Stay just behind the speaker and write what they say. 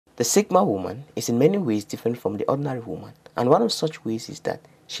The Sigma woman is in many ways different from the ordinary woman, and one of such ways is that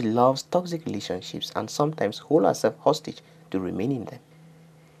she loves toxic relationships and sometimes holds herself hostage to remain in them.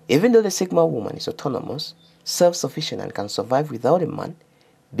 Even though the Sigma woman is autonomous, self-sufficient and can survive without a man,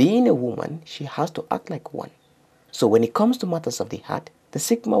 being a woman, she has to act like one. So when it comes to matters of the heart, the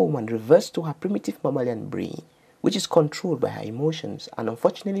Sigma woman reverts to her primitive mammalian brain, which is controlled by her emotions, and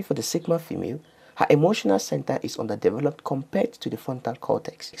unfortunately for the Sigma female, her emotional center is underdeveloped compared to the frontal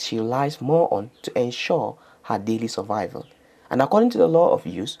cortex. She relies more on to ensure her daily survival. And according to the law of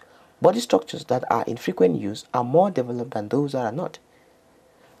use, body structures that are in frequent use are more developed than those that are not.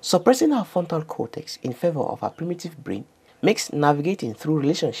 Suppressing her frontal cortex in favor of her primitive brain makes navigating through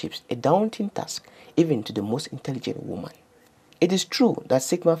relationships a daunting task even to the most intelligent woman. It is true that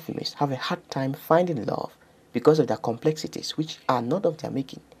Sigma females have a hard time finding love because of their complexities which are not of their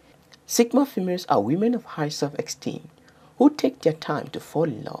making. Sigma females are women of high self-esteem who take their time to fall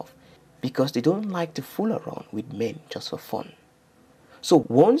in love because they don't like to fool around with men just for fun. So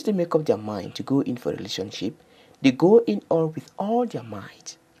once they make up their mind to go in for a relationship, they go in all with all their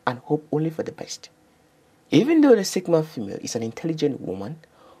might and hope only for the best. Even though the Sigma female is an intelligent woman,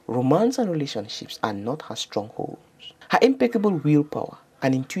 romance and relationships are not her strongholds. Her impeccable willpower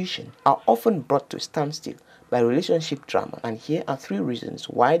and intuition are often brought to a standstill by relationship drama, and here are 3 reasons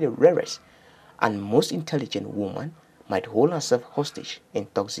why the rarest and most intelligent woman might hold herself hostage in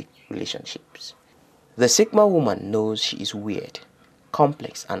toxic relationships. The Sigma woman knows she is weird,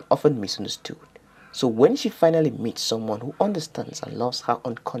 complex and often misunderstood. So when she finally meets someone who understands and loves her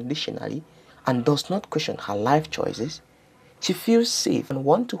unconditionally and does not question her life choices, she feels safe and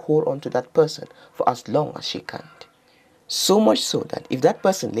wants to hold on to that person for as long as she can. So much so that if that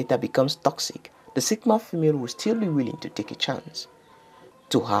person later becomes toxic, the Sigma female will still be willing to take a chance.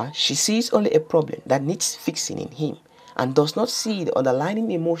 To her, she sees only a problem that needs fixing in him and does not see the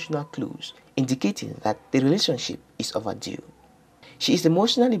underlying emotional clues indicating that the relationship is overdue. She is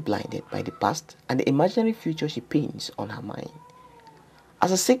emotionally blinded by the past and the imaginary future she paints on her mind.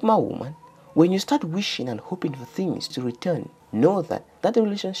 As a Sigma woman, when you start wishing and hoping for things to return, know that the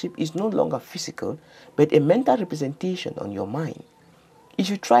relationship is no longer physical but a mental representation on your mind. If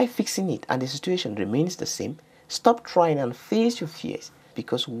you try fixing it and the situation remains the same, stop trying and face your fears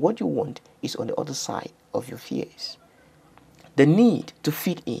because what you want is on the other side of your fears. The need to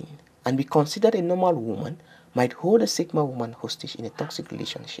fit in and be considered a normal woman might hold a Sigma woman hostage in a toxic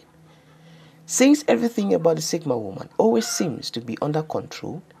relationship. Since everything about the Sigma woman always seems to be under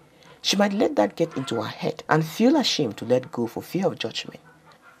control, she might let that get into her head and feel ashamed to let go for fear of judgment.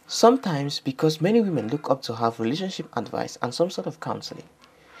 Sometimes because many women look up to her for relationship advice and some sort of counseling,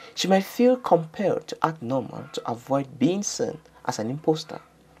 she might feel compelled to act normal to avoid being seen as an imposter.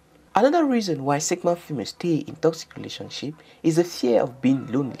 Another reason why Sigma females stay in toxic relationships is the fear of being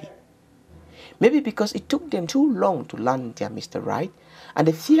lonely. Maybe because it took them too long to learn their Mr. Right, and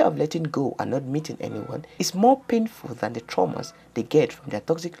the fear of letting go and not meeting anyone is more painful than the traumas they get from their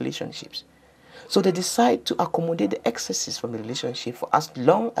toxic relationships. So they decide to accommodate the excesses from the relationship for as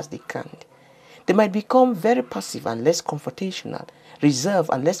long as they can. They might become very passive and less confrontational, reserved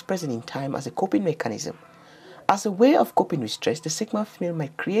and less present in time as a coping mechanism. As a way of coping with stress, the Sigma female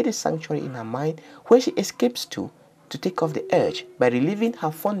might create a sanctuary in her mind where she escapes to take off the urge by reliving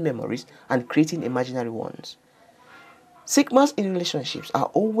her fond memories and creating imaginary ones. Sigmas in relationships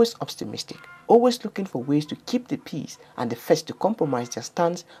are always optimistic, always looking for ways to keep the peace and the first to compromise their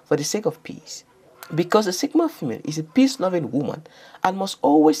stance for the sake of peace. Because the Sigma female is a peace-loving woman and must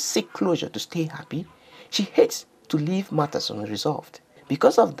always seek closure to stay happy, she hates to leave matters unresolved.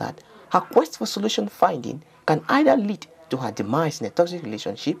 Because of that, her quest for solution finding can either lead to her demise in a toxic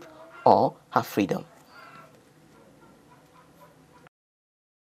relationship or her freedom.